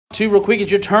to, real quick, as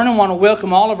you're turning, want to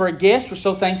welcome all of our guests. We're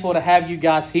so thankful to have you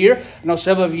guys here. I know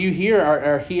several of you here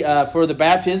are here for the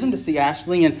baptism, to see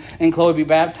Ashley and Chloe be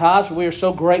baptized. We are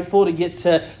so grateful to get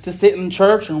to sit in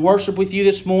church and worship with you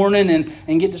this morning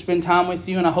and get to spend time with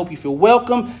you. And I hope you feel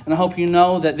welcome, and I hope you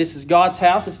know that this is God's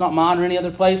house. It's not mine or any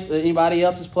other place, anybody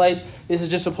else's place. This is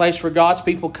just a place where God's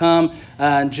people come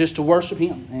just to worship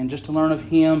Him and just to learn of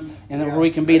Him, and where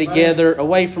we can be together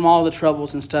away from all the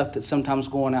troubles and stuff that's sometimes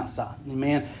going outside.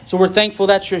 Amen. So we're thankful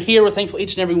that you're here. We're thankful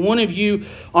each and every one of you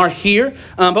are here.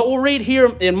 But we'll read here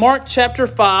in Mark chapter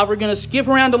 5. We're going to skip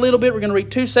around a little bit. We're going to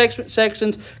read two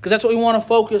sections because that's what we want to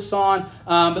focus on.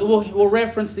 But we'll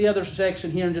reference the other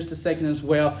section here in just a second as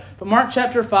well. But Mark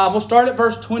chapter 5, we'll start at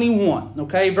verse 21.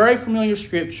 Okay, very familiar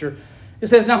scripture. It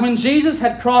says, "Now when Jesus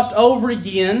had crossed over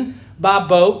again by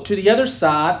boat to the other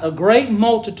side, a great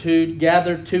multitude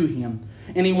gathered to him.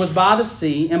 And he was by the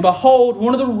sea, and behold,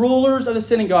 one of the rulers of the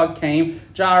synagogue came,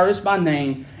 Jairus by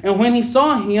name. And when he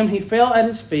saw him, he fell at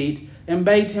his feet and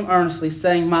begged him earnestly,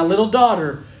 saying, My little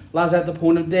daughter lies at the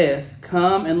point of death.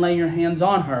 Come and lay your hands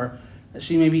on her, that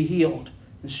she may be healed,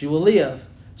 and she will live.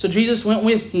 So Jesus went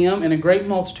with him, and a great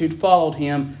multitude followed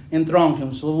him and thronged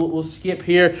him." So we'll skip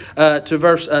here to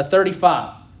verse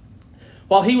 35.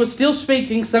 "While he was still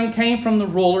speaking, some came from the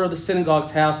ruler of the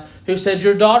synagogue's house, who said,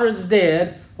 Your daughter is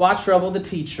dead. Why trouble the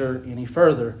teacher any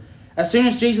further? As soon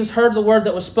as Jesus heard the word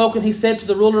that was spoken, he said to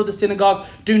the ruler of the synagogue,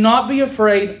 Do not be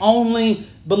afraid, only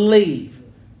believe.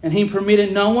 And he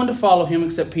permitted no one to follow him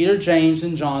except Peter, James,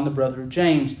 and John, the brother of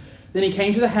James. Then he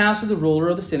came to the house of the ruler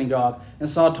of the synagogue and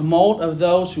saw a tumult of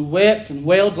those who wept and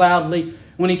wailed loudly.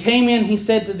 When he came in, he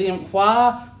said to them,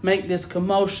 Why make this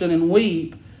commotion and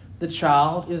weep? The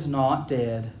child is not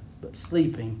dead, but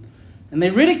sleeping. And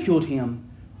they ridiculed him.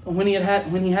 When he had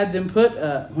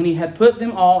put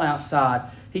them all outside,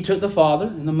 he took the father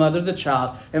and the mother of the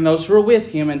child and those who were with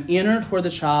him and entered where the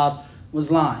child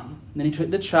was lying. Then he took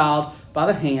the child by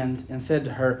the hand and said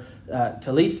to her,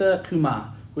 Talitha Kumai,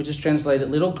 which is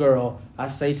translated, Little girl, I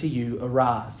say to you,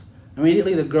 arise.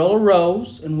 Immediately the girl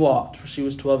arose and walked, for she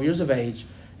was 12 years of age.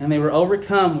 And they were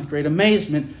overcome with great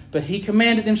amazement. But he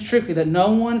commanded them strictly that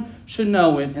no one should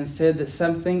know it, and said that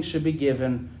something should be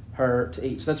given her to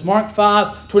eat. So that's Mark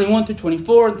 5, 21 through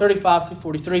 24, and 35 through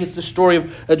 43. It's the story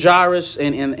of Jairus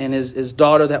and his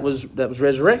daughter that was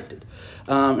resurrected.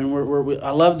 I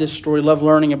love this story, love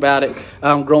learning about it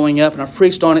growing up, and I've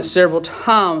preached on it several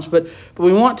times. But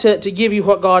we want to give you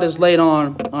what God has laid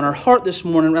on our heart this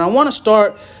morning. And I want to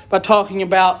start by talking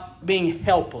about being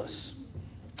helpless.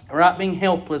 All right, being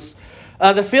helpless.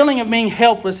 The feeling of being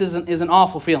helpless is an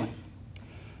awful feeling.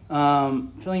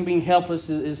 Feeling being helpless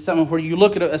is something where you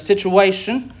look at a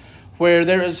situation where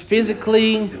there is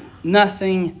physically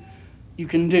nothing you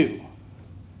can do.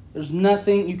 There's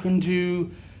nothing you can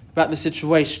do about the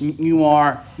situation. You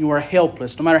are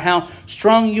helpless. No matter how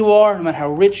strong you are, no matter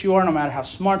how rich you are, no matter how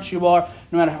smart you are,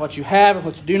 no matter what you have or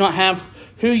what you do not have,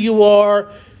 who you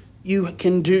are, you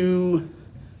can do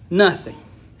nothing.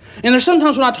 And there's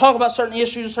sometimes when I talk about certain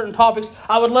issues or certain topics,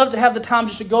 I would love to have the time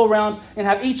just to go around and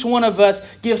have each one of us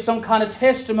give some kind of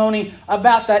testimony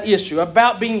about that issue,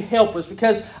 about being helpless.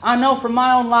 Because I know from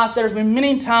my own life there's been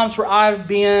many times where I've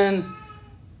been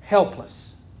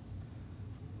helpless.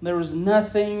 There was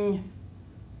nothing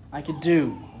I could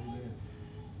do.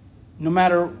 No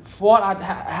matter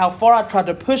how far I tried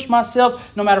to push myself,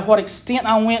 no matter what extent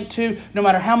I went to, no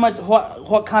matter how much,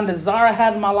 what kind of desire I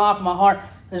had in my life, in my heart,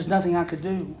 there's nothing I could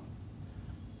do.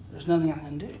 There's nothing I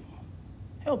can do.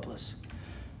 Helpless.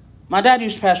 My dad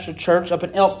used to pastor a church up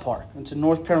in Elk Park. It's in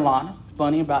North Carolina.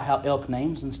 Funny about how elk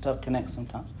names and stuff connect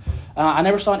sometimes. I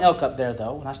never saw an elk up there,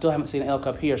 though, and I still haven't seen an elk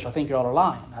up here, so I think you're all are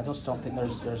lying. I just don't think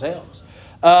there's elks.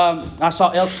 I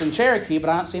saw elks in Cherokee, but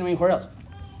I haven't seen them anywhere else.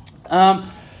 But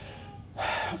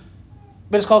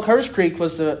it's called Curtis Creek,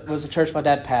 was the church my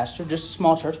dad pastored. Just a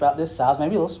small church, about this size,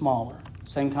 maybe a little smaller.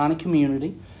 Same kind of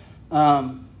community.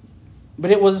 But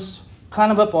it was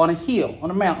kind of up on a hill,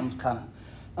 on a mountain kind of.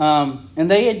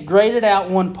 And they had graded out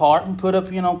one part and put up,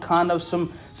 kind of some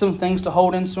things to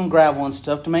hold in some gravel and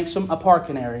stuff to make a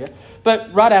parking area.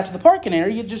 But right after the parking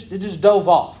area, it just dove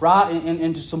off, right,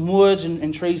 into some woods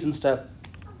and trees and stuff.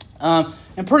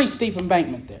 And pretty steep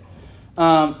embankment there.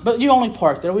 But you only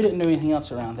parked there. We didn't do anything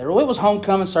else around there. Well, it was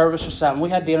homecoming service or something. We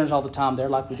had dinners all the time there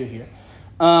like we do here.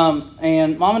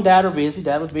 And Mom and Dad were busy.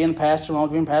 Dad was being the pastor, Mom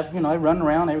was being the pastor, running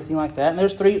around, everything like that. And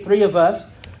there's three of us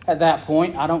at that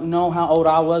point. I don't know how old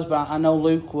I was, but I know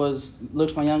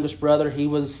Luke's my youngest brother. He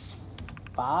was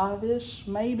 5-ish,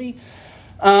 maybe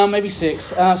 6,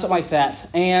 something like that.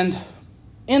 And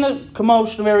in the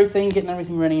commotion of everything, getting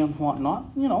everything ready and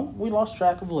whatnot, we lost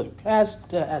track of Luke, as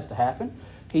to happen.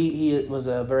 He was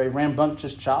a very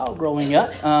rambunctious child growing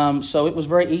up, so it was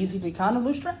very easy to kind of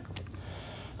lose track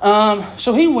of him.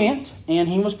 So he went, and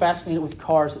he was fascinated with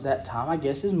cars at that time, I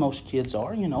guess as most kids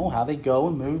are, how they go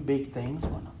and move big things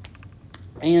and whatnot.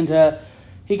 And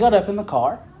he got up in the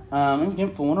car and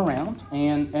began fooling around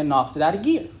and knocked it out of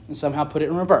gear and somehow put it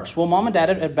in reverse. Well, Mom and Dad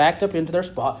had backed up into their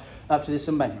spot up to this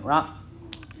embankment, right?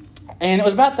 And it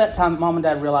was about that time that Mom and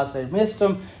Dad realized they had missed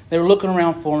him. They were looking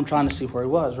around for him, trying to see where he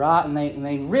was, right? And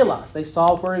they realized, they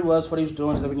saw where he was, what he was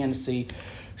doing, so they began to see.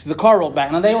 So the car rolled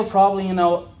back. Now, they were probably,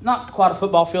 not quite a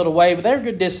football field away, but they were a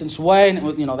good distance away. And, it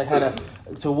was, they had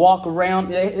to walk around.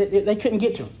 They couldn't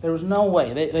get to him. There was no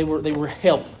way. They were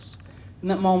helpless. In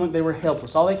that moment, they were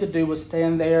helpless. All they could do was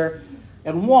stand there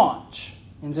and watch.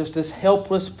 And just this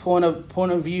helpless point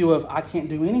of view of, I can't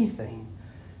do anything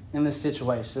in this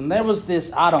situation. There was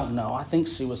this, I don't know, I think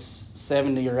she was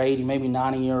 70 or 80, maybe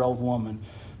 90-year-old woman.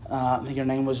 I think her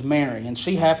name was Mary. And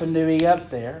she happened to be up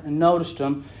there and noticed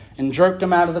him and jerked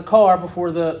him out of the car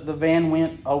before the van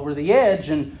went over the edge.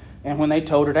 And when they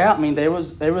towed it out, there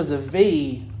was a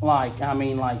V,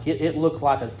 it looked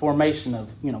like a formation of,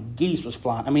 geese was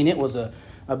flying. It was a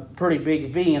pretty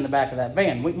big V in the back of that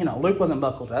van. Luke wasn't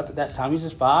buckled up at that time. He was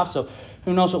just 5, so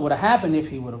who knows what would have happened if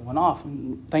he would have went off.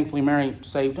 And thankfully, Mary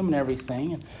saved him and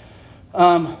everything.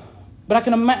 But I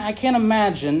can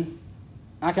imagine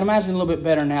a little bit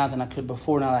better now than I could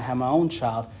before, now that I have my own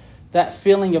child, that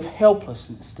feeling of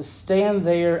helplessness, to stand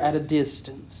there at a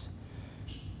distance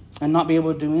and not be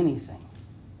able to do anything,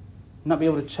 not be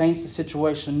able to change the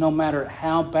situation no matter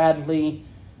how badly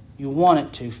you want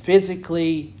it to.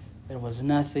 Physically, there was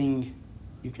nothing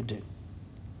you could do.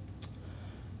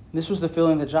 This was the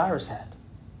feeling that Jairus had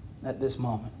at this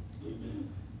moment.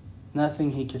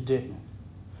 Nothing he could do.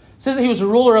 It says that he was a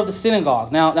ruler of the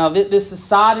synagogue. Now this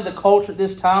society, the culture at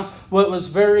this time, was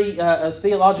very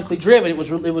theologically driven. It was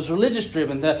religious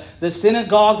driven. The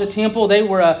synagogue, the temple, they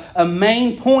were a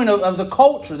main point of the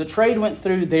culture. The trade went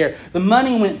through there. The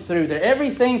money went through there.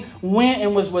 Everything went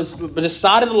and was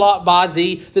decided a lot by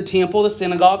the temple, the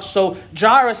synagogue. So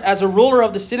Jairus, as a ruler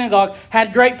of the synagogue,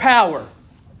 had great power,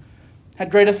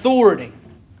 had great authority,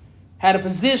 had a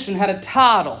position, had a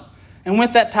title. And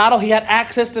with that title, he had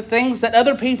access to things that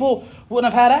other people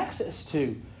wouldn't have had access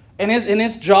to. And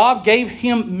his job gave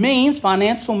him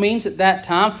financial means at that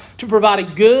time, to provide a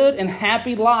good and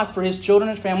happy life for his children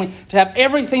and family, to have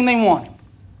everything they wanted.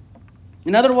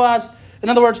 In other words,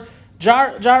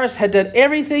 Jairus had done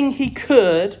everything he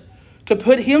could to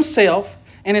put himself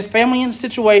and his family in a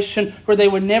situation where they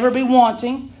would never be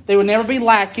wanting, they would never be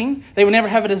lacking, they would never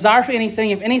have a desire for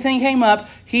anything. If anything came up,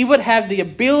 he would have the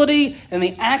ability and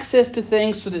the access to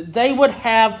things so that they would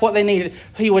have what they needed.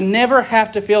 He would never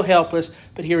have to feel helpless,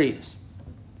 but here he is.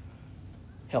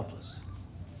 Helpless.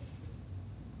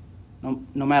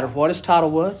 No matter what his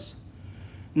title was,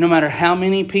 no matter how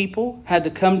many people had to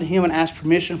come to him and ask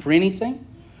permission for anything,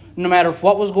 no matter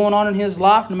what was going on in his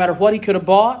life, no matter what he could have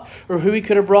bought or who he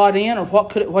could have brought in or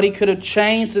what he could have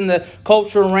changed in the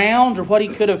culture around or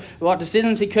what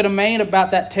decisions he could have made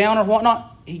about that town or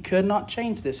whatnot, he could not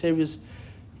change this. He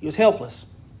was helpless.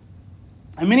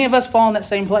 And many of us fall in that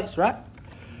same place, right?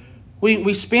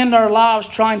 We spend our lives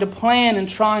trying to plan and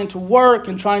trying to work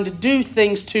and trying to do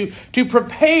things to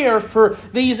prepare for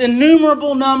these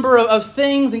innumerable number of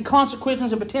things and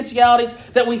consequences and potentialities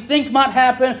that we think might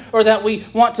happen, or that we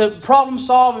want to problem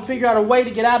solve and figure out a way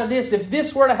to get out of this. If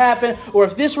this were to happen or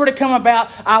if this were to come about,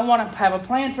 I want to have a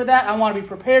plan for that. I want to be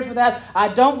prepared for that. I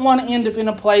don't want to end up in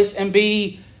a place and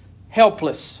be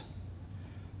helpless.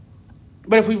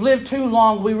 But if we've lived too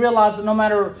long, we realize that no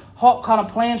matter what kind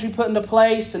of plans we put into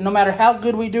place, and no matter how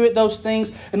good we do at those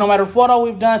things, and no matter what all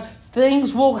we've done,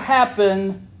 things will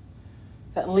happen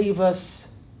that leave us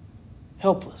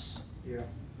helpless. Yeah.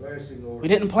 Blessing, Lord. We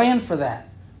didn't plan for that.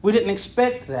 We didn't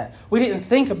expect that. We didn't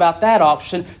think about that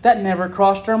option. That never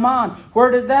crossed our mind.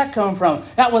 Where did that come from?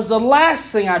 That was the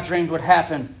last thing I dreamed would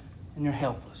happen, and you're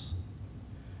helpless.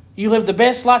 You live the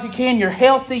best life you can. You're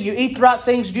healthy. You eat the right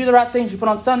things. You do the right things. You put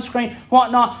on sunscreen,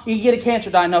 whatnot. You get a cancer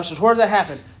diagnosis. Where did that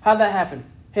happen? How did that happen?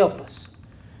 Helpless.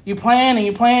 You plan and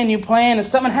you plan and you plan, and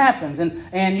something happens,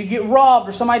 and you get robbed,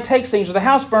 or somebody takes things, or the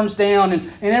house burns down,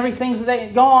 and everything's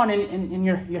gone, and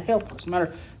you're helpless, no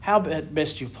matter how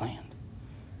best you've planned.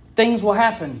 Things will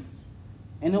happen,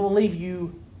 and it will leave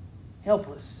you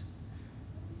helpless.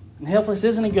 And helpless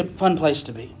isn't a good, fun place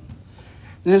to be.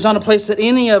 And it's not a place that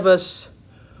any of us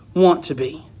want to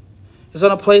be. It's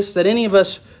not a place that any of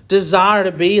us desire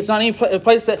to be. It's not a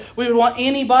place that we would want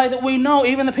anybody that we know,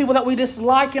 even the people that we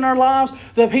dislike in our lives,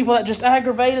 the people that just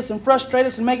aggravate us and frustrate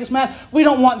us and make us mad. We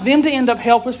don't want them to end up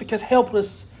helpless, because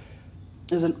helpless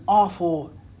is an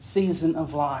awful season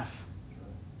of life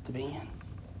to be in.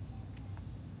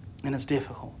 And it's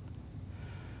difficult.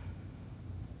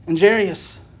 And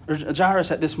Jairus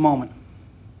at this moment,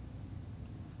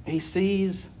 he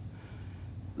sees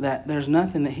that there's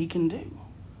nothing that he can do.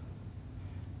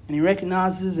 And he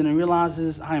recognizes and he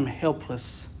realizes, I am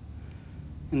helpless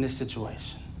in this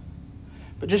situation.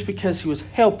 But just because he was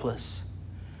helpless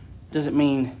doesn't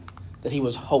mean that he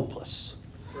was hopeless.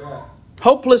 Correct.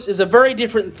 Hopeless is a very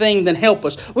different thing than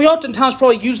helpless. We oftentimes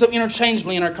probably use them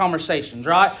interchangeably in our conversations,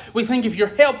 right? We think if you're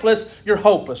helpless, you're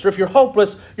hopeless. Or if you're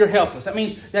hopeless, you're helpless. That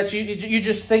means that you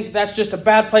just think that's just a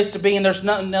bad place to be and there's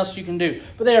nothing else you can do.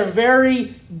 But they are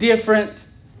very different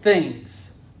things.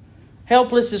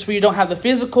 Helpless is where you don't have the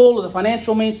physical or the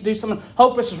financial means to do something.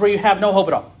 Hopeless is where you have no hope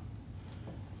at all.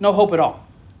 No hope at all.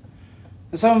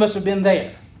 And some of us have been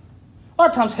there. A lot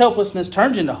of times helplessness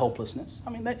turns into hopelessness. I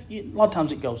mean, a lot of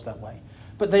times it goes that way.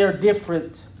 But they are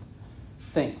different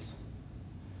things.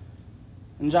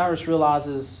 And Jairus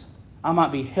realizes, I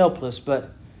might be helpless, but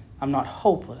I'm not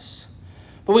hopeless.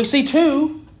 But we see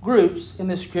two groups in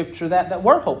this scripture that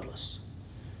were hopeless.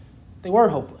 They were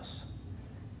hopeless.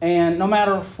 And no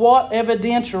matter what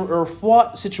evidence or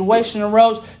what situation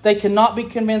arose, they could not be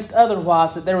convinced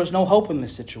otherwise that there was no hope in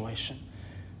this situation.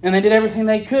 And they did everything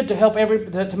they could to help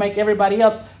to make everybody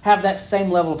else have that same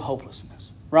level of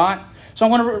hopelessness. Right? So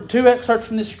I'm going to two excerpts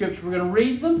from this scripture. We're going to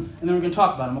read them and then we're going to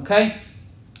talk about them. Okay?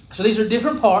 So these are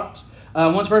different parts.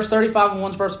 One's verse 35 and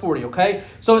one's verse 40. Okay?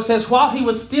 So it says, while he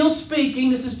was still speaking,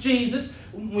 this is Jesus.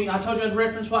 I told you I'd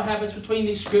reference what happens between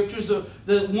these scriptures.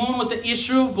 The one with the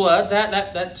issue of blood,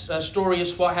 that story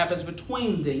is what happens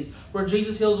between these, where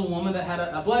Jesus heals a woman that had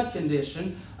a blood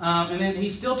condition. And then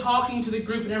he's still talking to the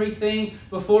group and everything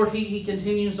before he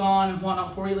continues on and whatnot,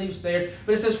 before he leaves there.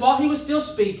 But it says, while he was still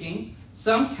speaking,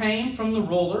 some came from the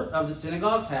ruler of the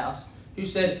synagogue's house who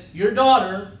said, your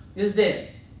daughter is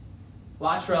dead.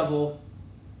 Why trouble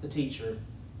the teacher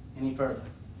any further?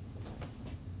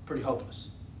 Pretty hopeless.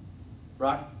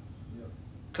 Right? Yep.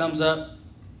 Comes up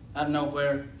out of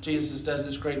nowhere. Jesus does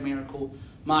this great miracle,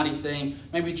 mighty thing.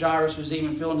 Maybe Jairus was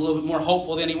even feeling a little bit more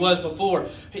hopeful than he was before.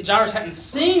 Jairus hadn't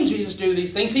seen Jesus do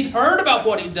these things. He'd heard about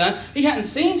what he'd done. He hadn't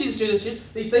seen Jesus do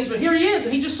these things, but here he is,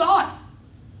 and he just saw it.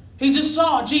 He just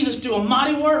saw Jesus do a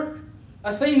mighty work.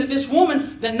 A thing that this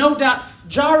woman, that no doubt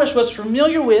Jairus was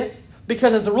familiar with,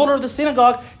 because as the ruler of the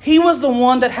synagogue, he was the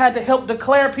one that had to help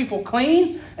declare people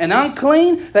clean and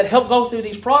unclean, that helped go through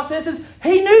these processes.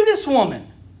 He knew this woman.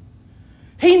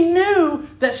 He knew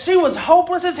that she was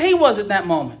hopeless as he was at that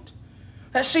moment.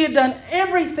 That she had done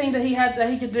everything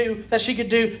that she could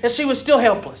do, that she was still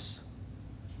helpless.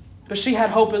 But she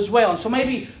had hope as well. And so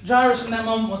maybe Jairus in that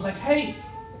moment was like, hey,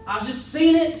 I've just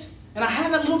seen it, and I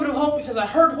had that little bit of hope because I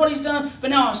heard what he's done, but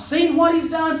now I've seen what he's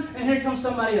done, and here comes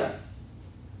somebody else.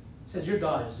 Says, your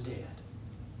daughter's dead.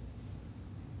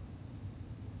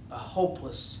 A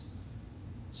hopeless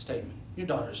statement. Your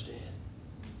daughter's dead.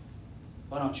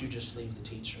 Why don't you just leave the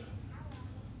teacher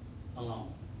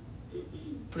alone?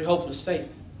 Pretty hopeless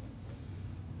statement.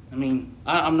 I mean,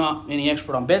 I'm not any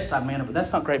expert on bedside manner, but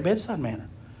that's not great bedside manner.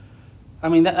 I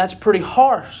mean, that's pretty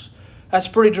harsh. That's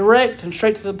pretty direct and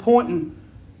straight to the point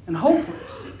and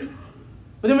hopeless.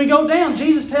 But then we go down.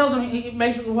 Jesus tells them,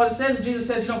 basically what it says, Jesus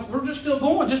says, we're just still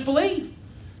going. Just believe.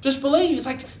 Just believe. It's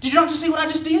like, did you not just see what I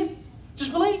just did?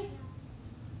 Just believe.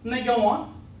 And they go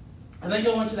on. And they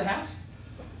go into the house.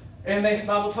 And the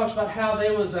Bible talks about how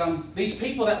there was these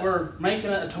people that were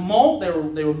making a tumult.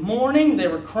 They were mourning. They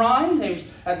were crying.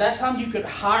 At that time, you could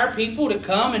hire people to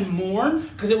come and mourn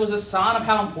because it was a sign of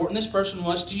how important this person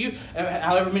was to you.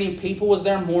 However many people was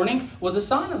there mourning was a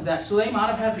sign of that. So they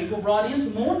might have had people brought in to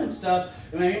mourn and stuff.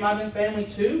 And maybe it might have been family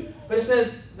too. But it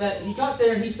says that he got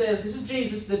there and he says, this is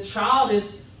Jesus. The child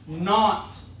is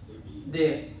not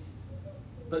dead,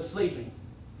 but sleeping.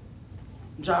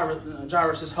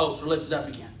 Jairus' hopes were lifted up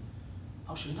again.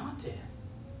 Oh, she's not dead.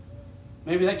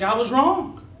 Maybe that guy was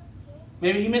wrong.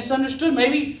 Maybe he misunderstood.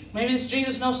 Maybe this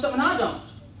Jesus knows something I don't.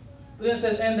 But then it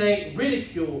says, and they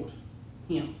ridiculed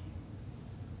him,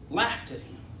 laughed at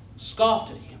him,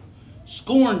 scoffed at him,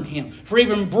 scorned him for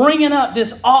even bringing up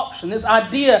this option, this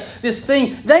idea, this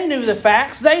thing. They knew the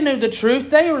facts. They knew the truth.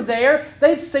 They were there.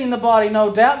 They'd seen the body,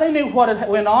 no doubt. They knew what had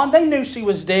went on. They knew she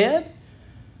was dead.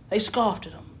 They scoffed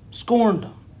at him, scorned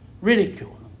him,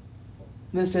 ridiculed him.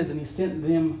 And then it says, and he sent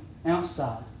them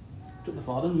outside, took the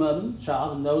father and mother and the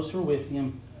child and those who were with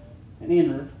him, and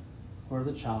entered where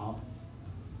the child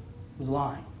was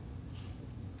lying.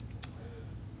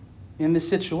 In this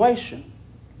situation,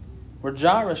 where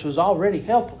Jairus was already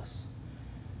helpless,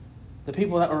 the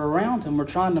people that were around him were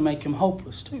trying to make him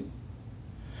hopeless too.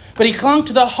 But he clung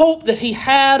to the hope that he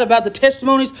had about the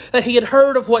testimonies that he had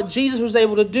heard of what Jesus was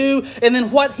able to do, and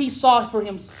then what he saw for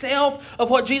himself of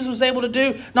what Jesus was able to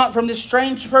do, not from this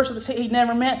strange person that he'd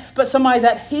never met, but somebody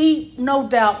that he no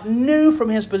doubt knew from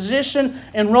his position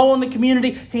and role in the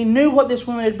community. He knew what this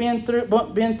woman had been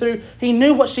through. He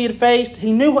knew what she had faced.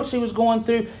 He knew what she was going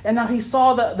through, and now he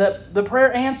saw the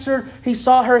prayer answered. He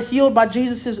saw her healed by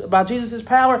Jesus'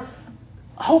 power.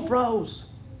 Hope rose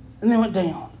and then went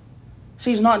down.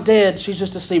 She's not dead, she's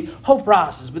just asleep. Hope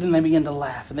rises, but then they begin to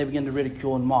laugh and they begin to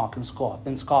ridicule and mock and scoff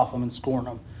them and scorn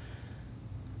them.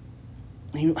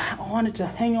 He wanted to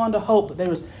hang on to hope, but there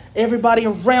was everybody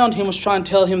around him was trying to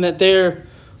tell him that there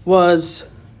was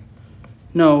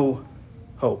no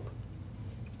hope.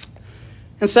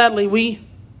 And sadly, we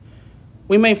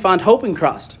may find hope in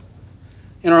Christ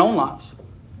in our own lives,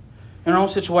 in our own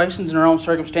situations, in our own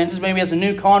circumstances. Maybe as a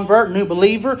new convert, new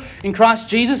believer in Christ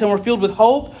Jesus, and we're filled with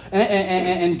hope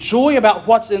and joy about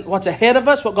what's ahead of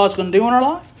us, what God's going to do in our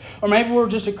life. Or maybe we're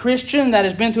just a Christian that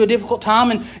has been through a difficult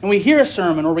time and we hear a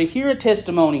sermon, or we hear a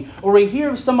testimony, or we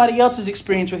hear somebody else's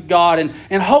experience with God,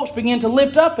 and hopes begin to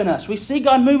lift up in us. We see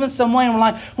God moving some way and we're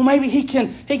like, well, maybe He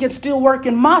can still work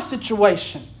in my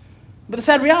situation. But the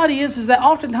sad reality is that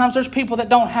oftentimes there's people that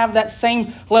don't have that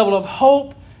same level of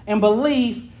hope and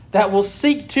belief, that will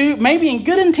seek to, maybe in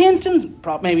good intentions,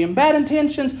 maybe in bad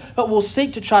intentions, but will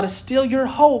seek to try to steal your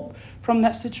hope from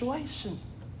that situation.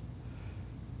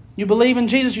 You believe in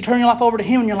Jesus, you turn your life over to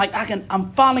Him, and you're like,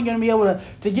 I'm finally going to be able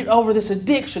to get over this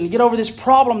addiction, to get over this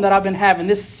problem that I've been having,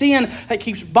 this sin that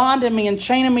keeps binding me and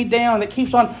chaining me down, that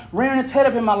keeps on rearing its head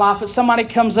up in my life. But somebody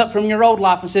comes up from your old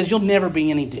life and says, you'll never be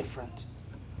any different.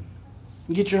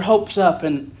 You get your hopes up,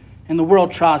 and the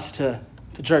world tries to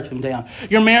jerk them down.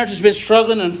 Your marriage has been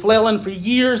struggling and flailing for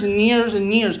years and years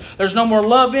and years. There's no more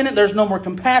love in it. There's no more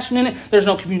compassion in it. There's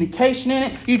no communication in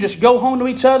it. You just go home to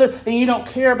each other and you don't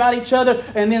care about each other.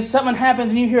 And then something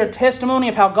happens and you hear a testimony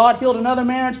of how God healed another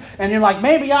marriage. And you're like,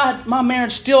 maybe my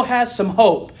marriage still has some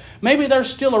hope. Maybe there's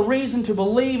still a reason to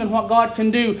believe in what God can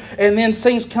do. And then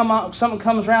things come up, something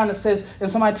comes around and says, and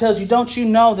somebody tells you, don't you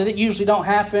know that it usually don't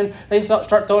happen? They start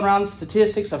throwing around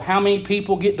statistics of how many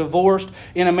people get divorced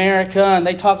in America, and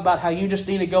they talk about how you just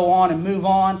need to go on and move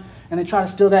on, and they try to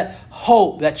steal that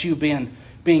hope that you've been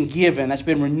given, that's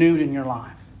been renewed in your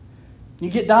life. You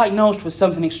get diagnosed with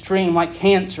something extreme like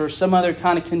cancer or some other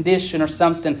kind of condition or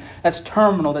something that's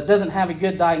terminal, that doesn't have a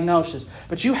good diagnosis,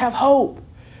 but you have hope.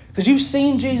 Because you've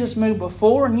seen Jesus move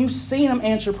before, and you've seen Him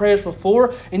answer prayers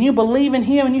before, and you believe in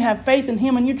Him, and you have faith in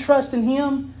Him, and you trust in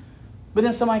Him. But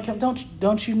then somebody comes,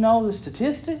 don't you know the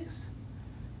statistics?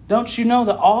 Don't you know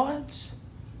the odds?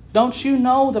 Don't you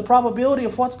know the probability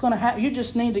of what's going to happen? You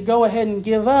just need to go ahead and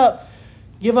give up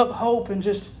hope and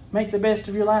just make the best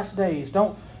of your last days.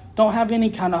 Don't have any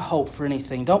kind of hope for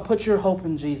anything. Don't put your hope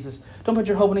in Jesus. Don't put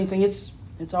your hope in anything.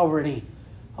 It's already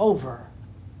over.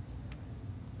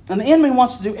 And the enemy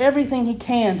wants to do everything he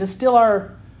can to steal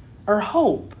our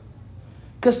hope.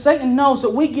 Because Satan knows that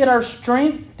we get our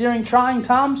strength during trying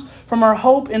times from our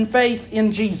hope and faith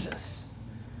in Jesus.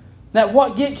 That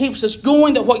what keeps us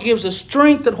going, that what gives us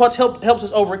strength, that what helps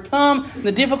us overcome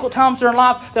the difficult times in our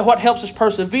life, that what helps us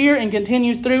persevere and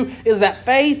continue through is that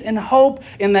faith and hope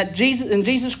in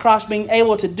Jesus Christ being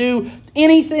able to do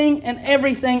anything and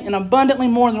everything and abundantly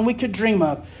more than we could dream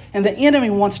of. And the enemy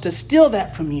wants to steal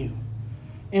that from you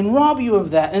and rob you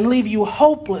of that and leave you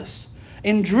hopeless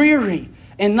and dreary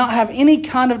and not have any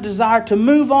kind of desire to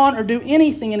move on or do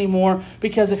anything anymore,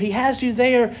 because if he has you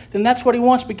there, then that's what he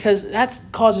wants, because that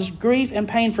causes grief and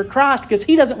pain for Christ, because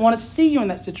he doesn't want to see you in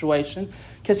that situation,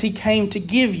 because he came to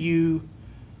give you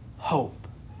hope.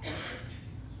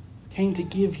 Came to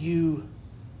give you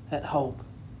that hope.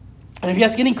 And if you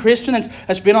ask any Christian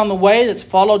that's been on the way, that's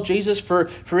followed Jesus for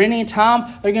any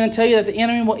time, they're going to tell you that the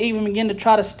enemy will even begin to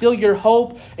try to steal your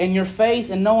hope and your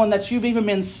faith and knowing that you've even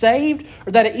been saved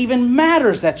or that it even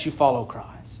matters that you follow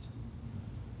Christ.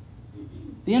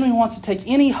 The enemy wants to take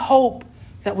any hope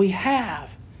that we have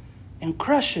and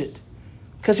crush it,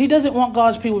 because he doesn't want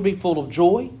God's people to be full of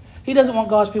joy. He doesn't want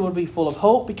God's people to be full of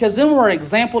hope, because then we're an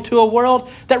example to a world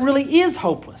that really is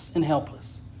hopeless and helpless.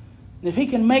 If he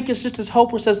can make us just as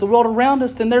hopeless as the world around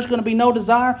us, then there's going to be no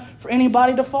desire for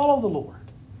anybody to follow the Lord.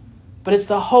 But it's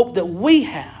the hope that we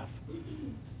have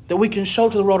that we can show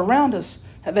to the world around us,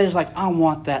 that there's like, I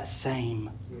want that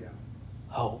same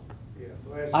hope.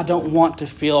 I don't want to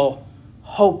feel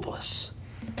hopeless.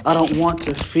 I don't want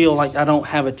to feel like I don't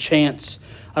have a chance.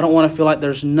 I don't want to feel like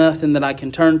there's nothing that I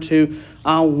can turn to.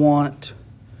 I want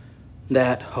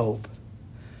that hope.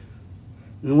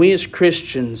 And we as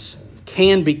Christians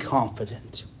can be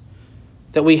confident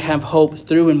that we have hope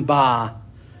through and by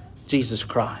Jesus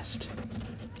Christ.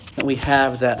 That we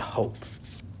have that hope.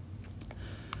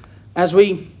 As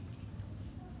we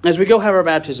go have our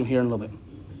baptism here in a little bit,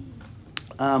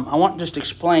 I want to just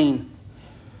explain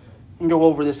and go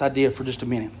over this idea for just a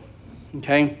minute.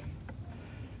 Okay?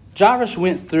 Jairus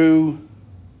went through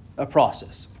a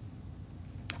process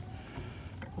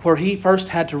where he first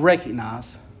had to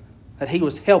recognize that he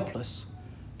was helpless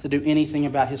to do anything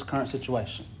about his current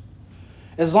situation.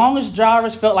 As long as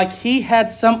Jairus felt like he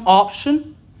had some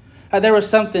option, there was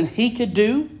something he could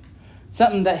do,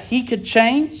 something that he could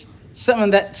change,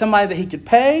 somebody that he could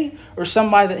pay, or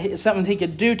something he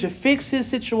could do to fix his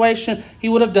situation, he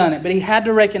would have done it. But he had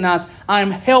to recognize, I am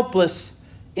helpless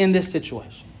in this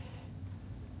situation.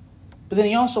 But then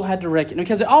he also had to recognize,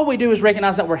 because all we do is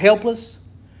recognize that we're helpless,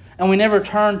 and we never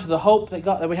turn to the hope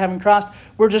that we have in Christ.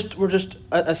 We're just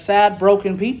a sad,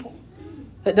 broken people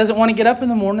that doesn't want to get up in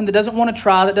the morning, that doesn't want to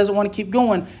try, that doesn't want to keep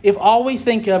going, if all we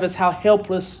think of is how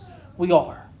helpless we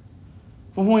are.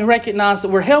 But when we recognize that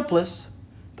we're helpless,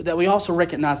 but that we also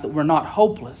recognize that we're not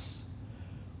hopeless,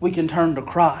 we can turn to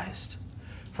Christ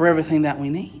for everything that we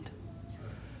need.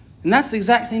 And that's the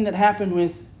exact thing that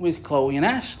happened with Chloe and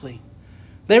Ashley.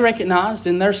 They recognized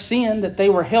in their sin that they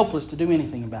were helpless to do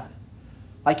anything about it.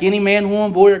 Like any man,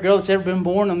 woman, boy, or girl that's ever been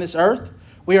born on this earth,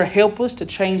 we are helpless to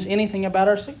change anything about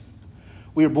our sin.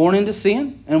 We are born into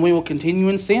sin, and we will continue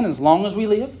in sin as long as we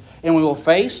live. And we will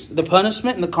face the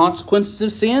punishment and the consequences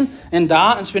of sin and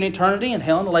die and spend eternity in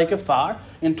hell in the lake of fire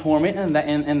and torment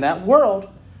in that world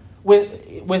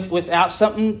without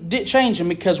something changing,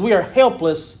 because we are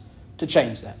helpless to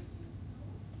change that.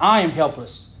 I am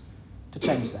helpless to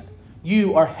change that.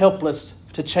 You are helpless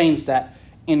to change that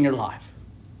in your life.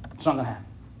 It's not going to happen.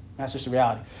 That's just the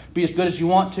reality. Be as good as you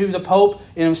want to. The Pope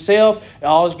in himself,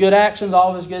 all his good actions,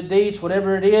 all his good deeds,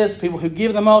 whatever it is, people who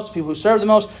give the most, people who serve the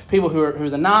most, people who are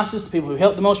the nicest, people who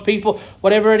help the most people,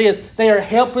 whatever it is, they are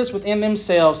helpless within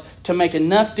themselves to make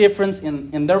enough difference in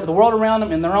the world around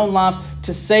them, in their own lives,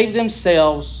 to save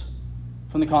themselves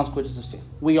from the consequences of sin.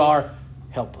 We are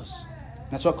helpless.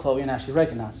 That's what Chloe and Ashley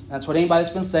recognized. That's what anybody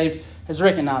that's been saved has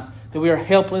recognized, that we are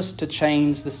helpless to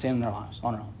change the sin in their lives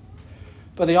on our own.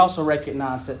 But they also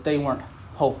recognized that they weren't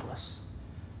hopeless.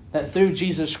 That through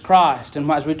Jesus Christ, and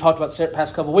as we talked about the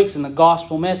past couple of weeks in the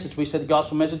gospel message, we said the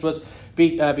gospel message was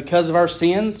because of our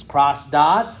sins, Christ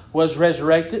died, was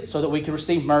resurrected, so that we could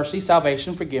receive mercy,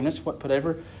 salvation, forgiveness,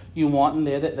 whatever you want in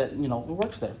there that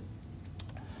works there.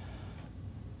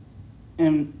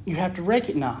 And you have to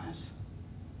recognize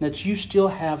that you still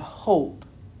have hope,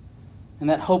 and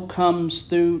that hope comes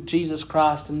through Jesus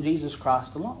Christ and Jesus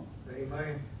Christ alone.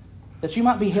 Amen. That you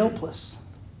might be helpless,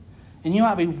 and you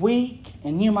might be weak,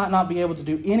 and you might not be able to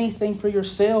do anything for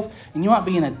yourself, and you might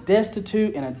be in a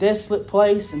desolate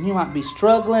place, and you might be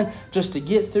struggling just to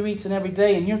get through each and every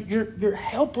day, and you're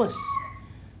helpless.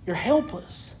 You're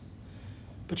helpless,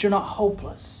 but you're not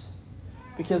hopeless,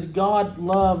 because God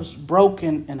loves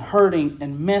broken and hurting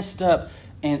and messed up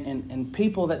and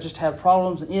people that just have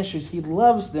problems and issues. He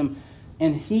loves them,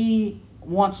 and He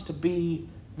wants to be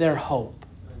their hope.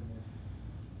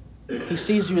 He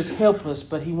sees you as helpless,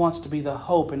 but He wants to be the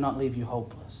hope and not leave you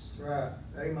hopeless. Right.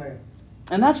 Amen.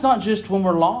 And that's not just when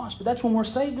we're lost, but that's when we're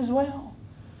saved as well.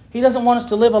 He doesn't want us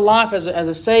to live a life as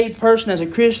a saved person, as a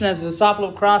Christian, as a disciple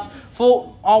of Christ,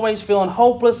 always feeling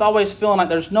hopeless, always feeling like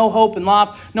there's no hope in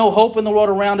life, no hope in the world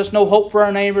around us, no hope for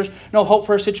our neighbors, no hope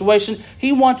for our situation.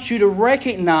 He wants you to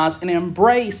recognize and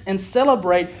embrace and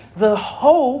celebrate the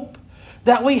hope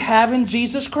that we have in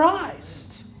Jesus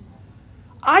Christ.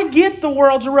 I get the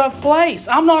world's a rough place.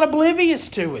 I'm not oblivious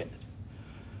to it.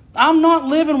 I'm not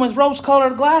living with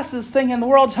rose-colored glasses thinking the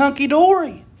world's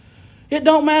hunky-dory. It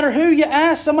don't matter who you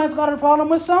ask, somebody's got a problem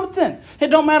with something. It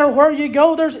don't matter where you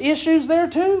go, there's issues there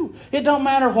too. It don't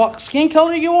matter what skin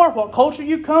color you are, what culture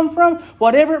you come from,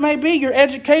 whatever it may be, your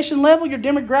education level, your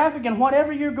demographic, and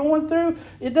whatever you're going through,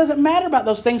 it doesn't matter about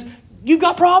those things. You've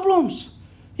got problems.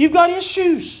 You've got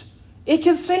issues. It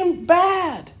can seem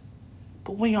bad.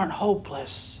 But we aren't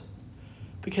hopeless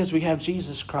because we have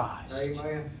Jesus Christ.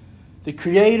 Amen. The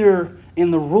creator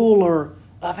and the ruler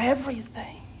of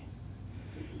everything.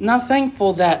 And I'm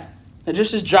thankful that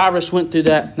just as Jairus went through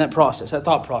that process, that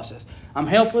thought process, I'm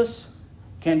helpless,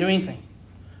 can't do anything.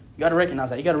 You got to recognize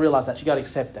that. You got to realize that. You got to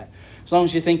accept that. As long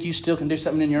as you think you still can do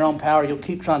something in your own power, you'll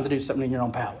keep trying to do something in your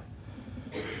own power.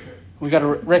 We've got to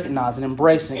recognize and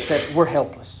embrace and accept we're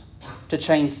helpless to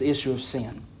change the issue of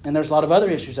sin. And there's a lot of other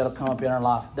issues that will come up in our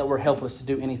life that we're helpless to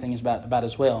do anything about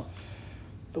as well.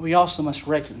 But we also must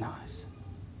recognize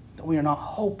that we are not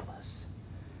hopeless.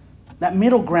 That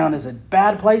middle ground is a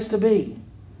bad place to be.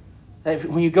 That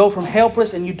when you go from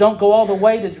helpless and you don't go all the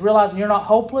way to realizing you're not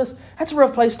hopeless, that's a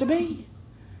rough place to be.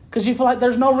 Because you feel like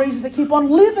there's no reason to keep on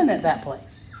living at that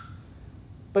place.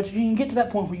 But you can get to that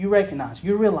point where you recognize,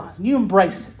 you realize, and you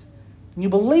embrace it, and you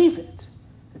believe it,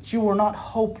 that you are not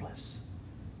hopeless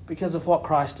because of what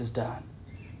Christ has done,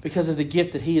 because of the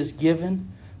gift that He has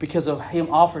given, because of Him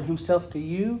offering Himself to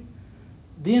you.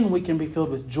 Then we can be filled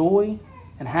with joy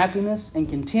and happiness and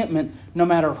contentment no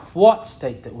matter what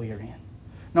state that we are in.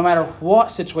 No matter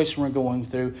what situation we're going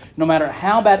through, no matter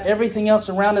how bad everything else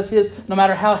around us is, no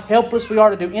matter how helpless we are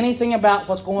to do anything about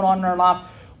what's going on in our life,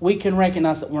 we can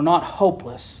recognize that we're not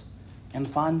hopeless and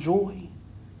find joy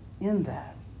in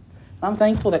that. I'm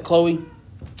thankful that Chloe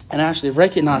and Ashley have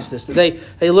recognized this, that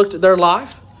they looked at their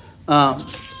life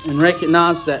and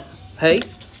recognized that, hey,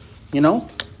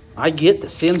 I get that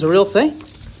sin's a real thing.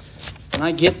 And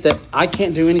I get that I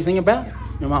can't do anything about it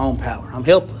in my own power. I'm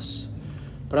helpless.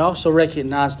 But I also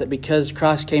recognize that because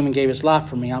Christ came and gave His life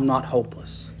for me, I'm not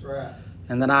hopeless. That's right.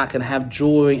 And that I can have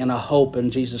joy and a hope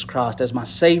in Jesus Christ as my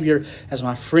Savior, as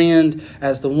my friend,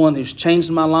 as the one who's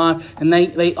changed my life. And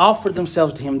they offered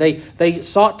themselves to Him. They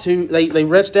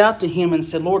reached out to Him and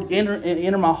said, Lord,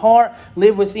 enter my heart,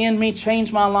 live within me,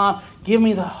 change my life. Give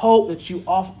me the hope that you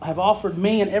have offered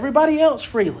me and everybody else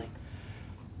freely.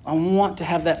 I want to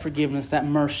have that forgiveness, that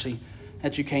mercy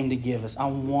that you came to give us. I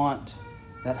want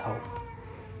that hope.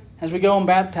 As we go and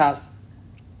baptize,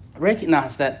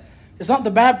 recognize that it's not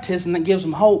the baptism that gives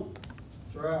them hope.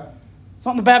 That's right. It's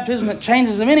not the baptism that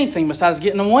changes them anything besides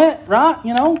getting them wet, right?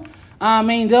 I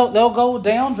mean, they'll go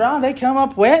down dry, they come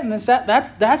up wet, and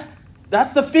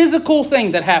that's the physical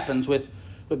thing that happens with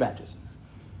baptism.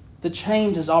 The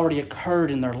change has already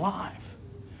occurred in their life.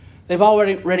 They've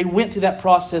already went through that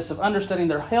process of understanding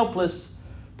they're helpless,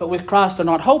 but with Christ they're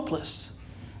not hopeless.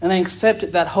 And they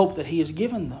accepted that hope that He has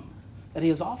given them, that He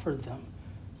has offered them.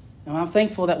 And I'm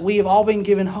thankful that we have all been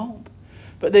given hope.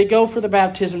 But they go for the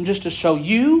baptism just to show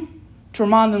you, to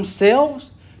remind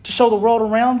themselves, to show the world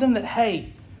around them that,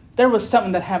 hey, there was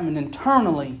something that happened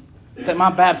internally that my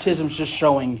baptism is just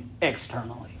showing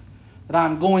externally. That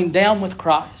I'm going down with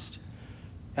Christ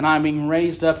and I'm being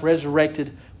raised up,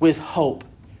 resurrected with hope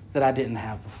that I didn't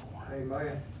have before.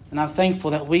 Amen. And I'm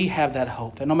thankful that we have that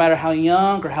hope. That no matter how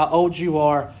young or how old you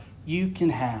are, you can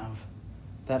have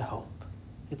that hope.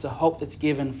 It's a hope that's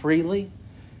given freely.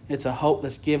 It's a hope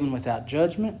that's given without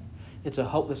judgment. It's a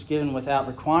hope that's given without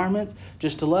requirements.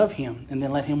 Just to love Him and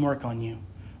then let Him work on you.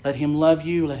 Let Him love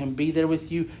you. Let Him be there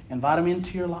with you. Invite Him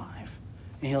into your life.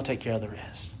 And He'll take care of the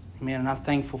rest. Amen. And I'm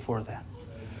thankful for that.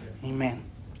 Amen.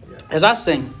 As I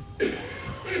sing,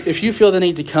 if you feel the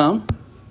need to come